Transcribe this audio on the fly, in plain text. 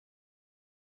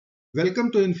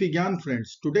Welcome to Infigyan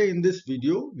friends. Today in this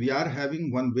video, we are having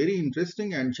one very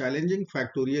interesting and challenging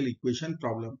factorial equation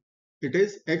problem. It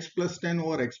is x plus 10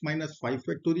 over x minus 5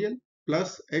 factorial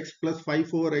plus x plus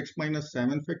 5 over x minus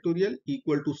 7 factorial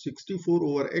equal to 64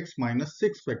 over x minus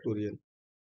 6 factorial.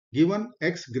 Given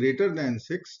x greater than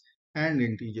 6 and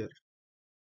integer.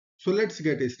 So let's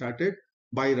get started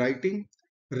by writing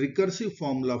recursive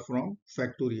formula from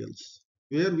factorials,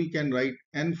 where we can write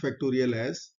n factorial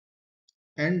as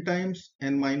n times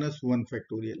n minus 1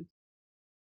 factorial,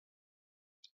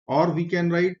 or we can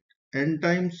write n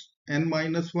times n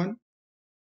minus 1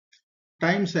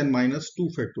 times n minus 2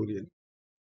 factorial,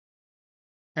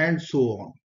 and so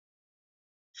on.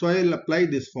 So I will apply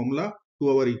this formula to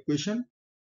our equation.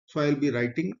 So I will be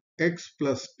writing x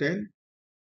plus 10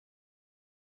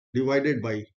 divided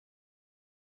by,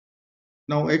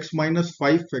 now x minus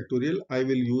 5 factorial, I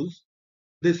will use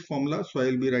this formula. So I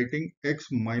will be writing x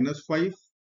minus 5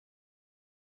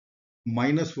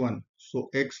 minus 1, so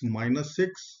x minus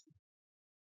 6,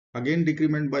 again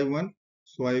decrement by 1,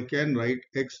 so I can write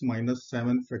x minus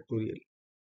 7 factorial.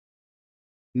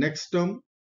 Next term,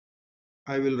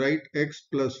 I will write x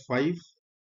plus 5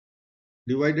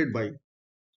 divided by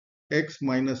x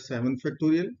minus 7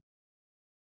 factorial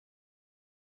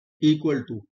equal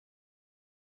to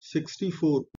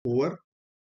 64 over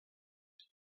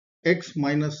x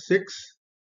minus 6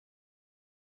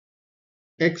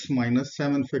 x minus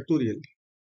 7 factorial.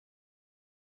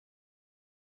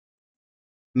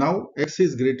 Now x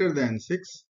is greater than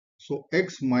 6, so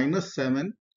x minus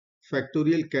 7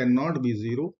 factorial cannot be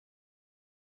 0.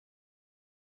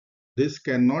 This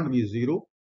cannot be 0,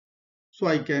 so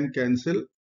I can cancel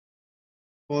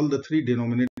all the three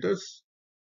denominators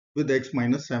with x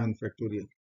minus 7 factorial.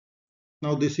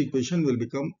 Now this equation will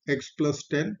become x plus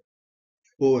 10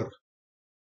 over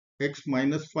x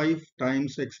minus 5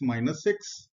 times x minus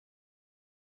 6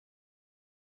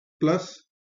 plus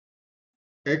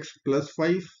x plus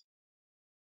 5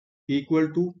 equal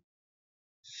to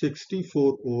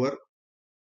 64 over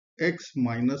x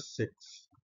minus 6.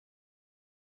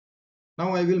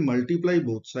 Now I will multiply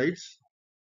both sides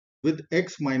with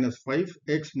x minus 5,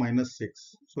 x minus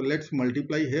 6. So let's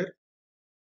multiply here.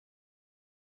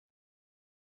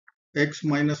 X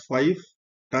minus 5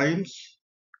 times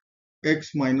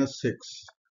x minus 6.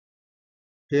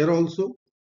 Here also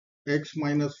x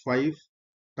minus 5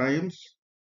 times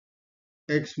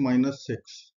x minus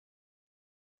 6.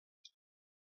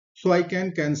 So I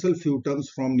can cancel few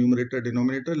terms from numerator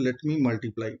denominator. Let me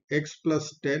multiply x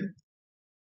plus 10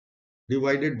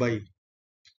 divided by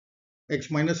x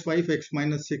minus 5, x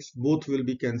minus 6, both will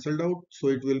be cancelled out. So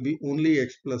it will be only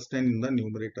x plus 10 in the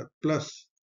numerator, plus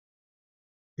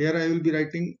here I will be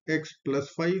writing x plus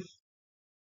 5,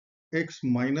 x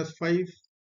minus 5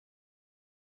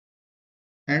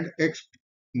 and x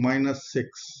minus 6.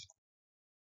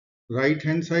 Right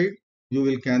hand side you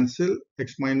will cancel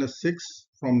x minus 6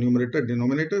 from numerator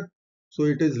denominator. So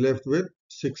it is left with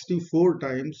 64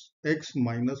 times x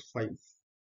minus 5.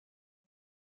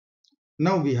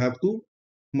 Now we have to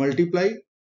multiply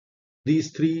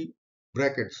these three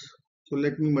brackets. So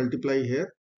let me multiply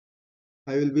here.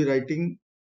 I will be writing,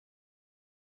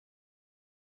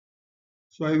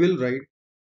 so I will write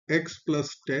x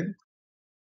plus 10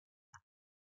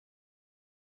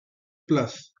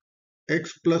 plus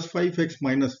x plus 5, x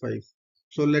minus 5.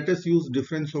 So let us use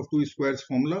difference of two squares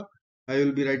formula. I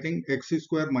will be writing x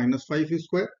square minus 5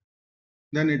 square.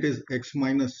 Then it is x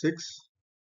minus 6.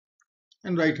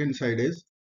 And right hand side is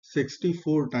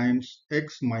 64 times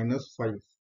x minus 5.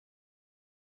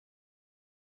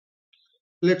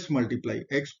 Let's multiply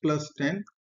x plus 10.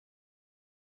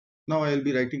 Now I will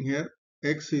be writing here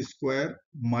x square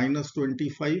minus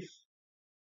 25,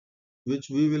 which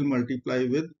we will multiply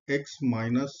with x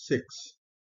minus 6.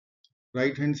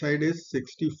 Right hand side is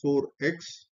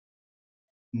 64x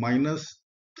minus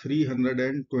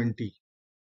 320.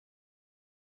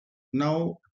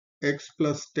 Now x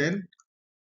plus 10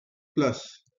 plus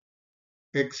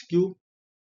x cube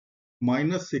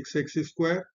minus 6x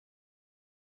square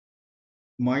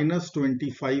minus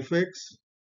 25x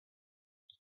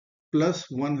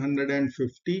plus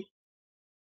 150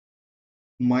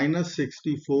 minus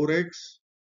 64x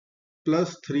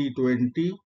plus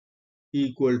 320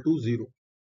 equal to 0.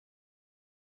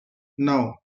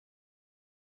 Now,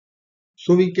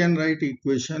 so we can write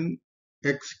equation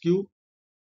x cube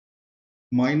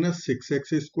minus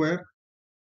 6x square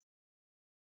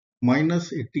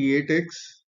minus 88x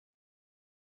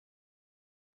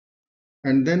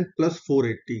and then plus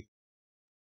 480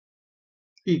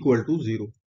 equal to 0.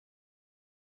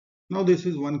 Now this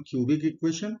is one cubic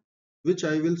equation which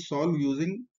I will solve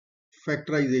using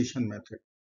factorization method.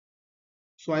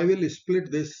 So I will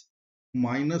split this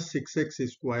minus 6x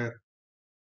square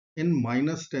in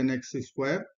minus 10x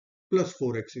square plus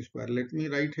 4x square. Let me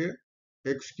write here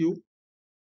x cube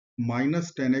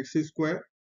minus 10x square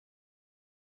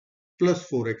plus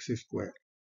 4x square.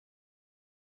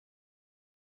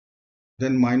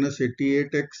 Then minus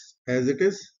 88x as it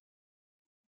is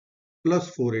plus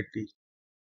 480.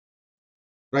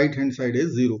 Right hand side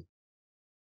is 0.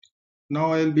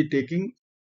 Now I will be taking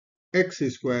x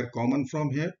square common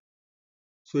from here.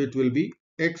 So it will be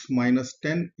x minus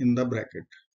 10 in the bracket.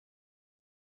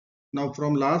 Now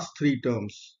from last three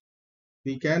terms,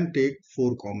 we can take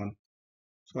 4 common.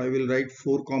 So I will write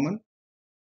 4 common.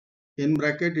 In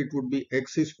bracket it would be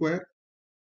x square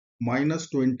minus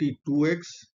 22x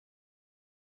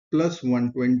plus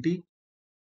 120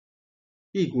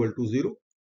 equal to 0.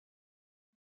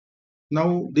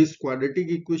 Now this quadratic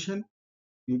equation,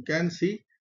 you can see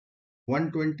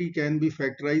 120 can be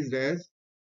factorized as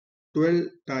 12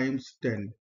 times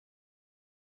 10.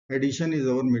 Addition is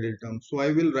our middle term. So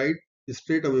I will write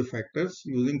straight away factors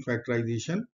using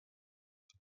factorization.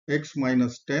 X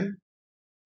minus 10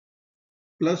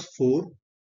 plus 4.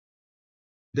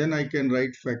 Then I can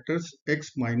write factors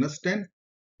x minus 10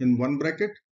 in one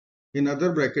bracket. In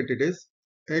other bracket it is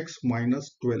x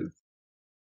minus 12.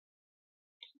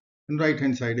 And right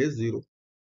hand side is 0.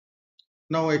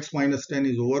 Now x minus 10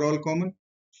 is overall common.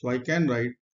 So I can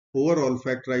write overall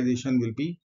factorization will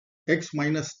be x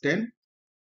minus 10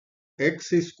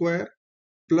 x square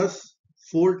plus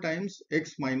 4 times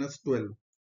x minus 12.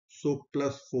 So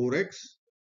plus 4x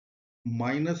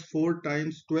minus 4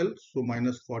 times 12. So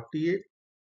minus 48.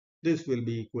 This will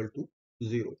be equal to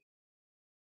 0.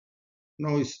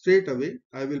 Now straight away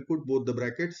I will put both the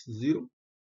brackets 0.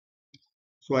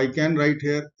 So I can write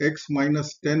here x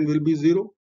minus 10 will be 0.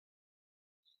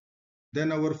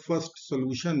 Then our first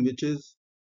solution, which is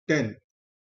 10,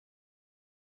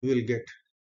 will get.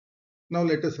 Now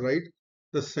let us write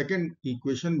the second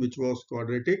equation, which was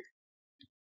quadratic.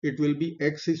 It will be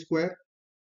x square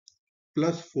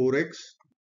plus 4x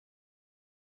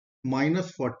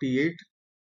minus 48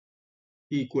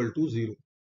 equal to 0.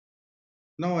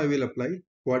 Now I will apply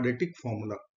quadratic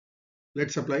formula.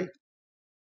 Let's apply.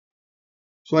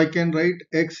 So I can write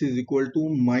x is equal to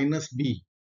minus b.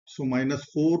 So minus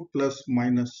 4 plus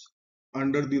minus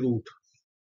under the root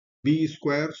b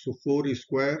square. So 4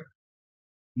 square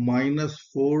minus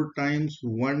 4 times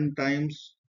 1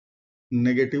 times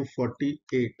negative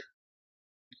 48.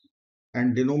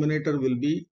 And denominator will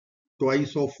be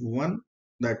twice of 1.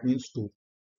 That means 2.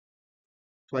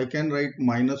 So I can write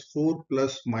minus 4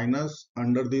 plus minus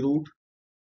under the root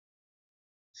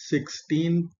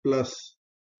 16 plus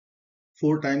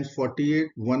 4 times 48,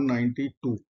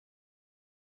 192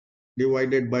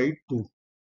 divided by 2.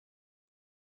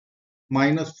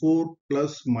 Minus 4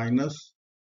 plus minus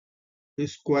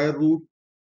is square root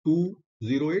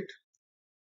 208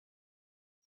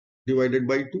 divided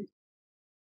by 2,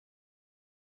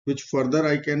 which further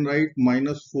I can write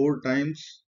minus 4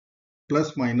 times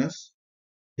plus minus.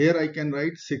 Here I can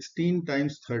write 16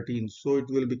 times 13. So it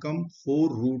will become 4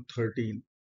 root 13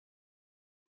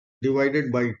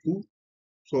 divided by 2.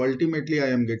 So ultimately I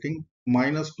am getting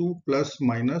minus 2 plus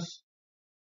minus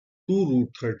 2 root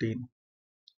 13.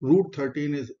 Root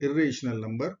 13 is irrational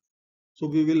number. So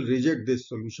we will reject this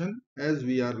solution as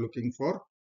we are looking for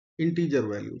integer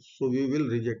values. So we will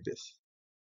reject this.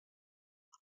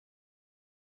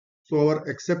 So our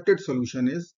accepted solution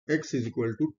is x is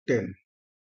equal to 10.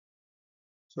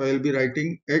 So I will be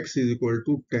writing x is equal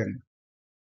to 10.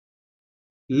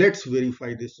 Let's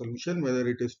verify this solution whether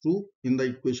it is true in the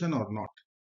equation or not.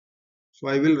 So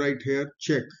I will write here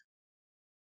check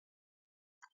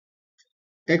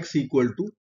x equal to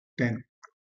 10.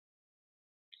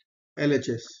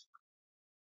 LHS.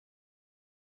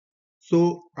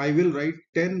 So I will write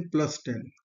 10 plus 10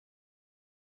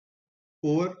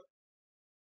 over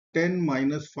 10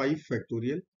 minus 5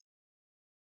 factorial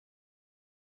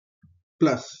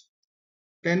plus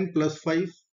 10 plus 5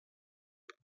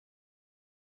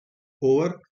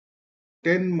 over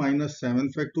 10 minus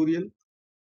 7 factorial.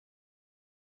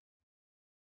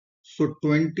 So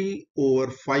 20 over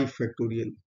 5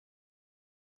 factorial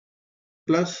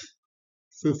plus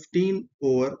 15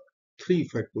 over 3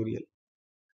 factorial.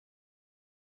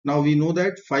 Now we know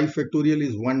that 5 factorial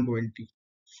is 120.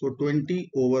 So 20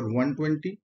 over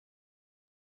 120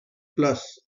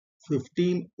 plus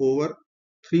 15 over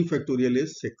 3 factorial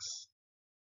is 6.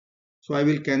 So I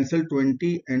will cancel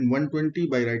 20 and 120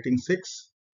 by writing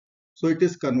 6. So it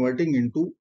is converting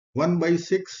into 1 by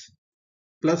 6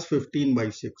 plus 15 by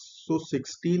 6. So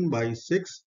 16 by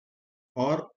 6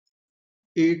 or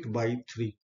 8 by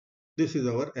 3. This is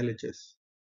our LHS.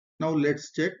 Now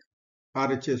let's check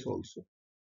RHS also.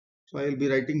 So I will be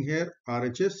writing here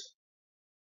RHS,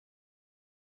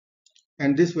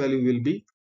 and this value will be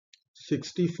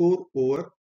 64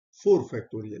 over 4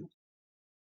 factorial.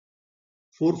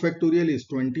 4 factorial is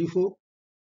 24.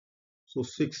 So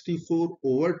 64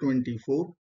 over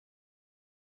 24.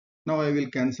 Now I will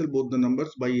cancel both the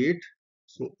numbers by 8.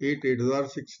 So 8 8s are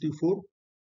 64.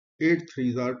 8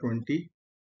 3s are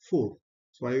 24.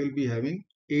 So I will be having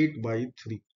 8 by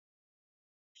 3.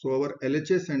 So our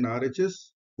LHS and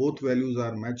RHS, both values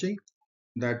are matching.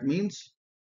 That means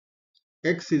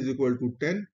x is equal to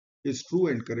 10 is true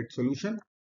and correct solution.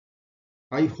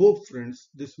 I hope friends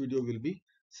this video will be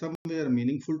somewhere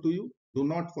meaningful to you. Do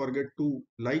not forget to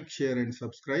like, share and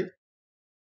subscribe.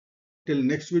 Till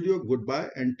next video, goodbye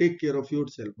and take care of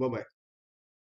yourself. Bye bye.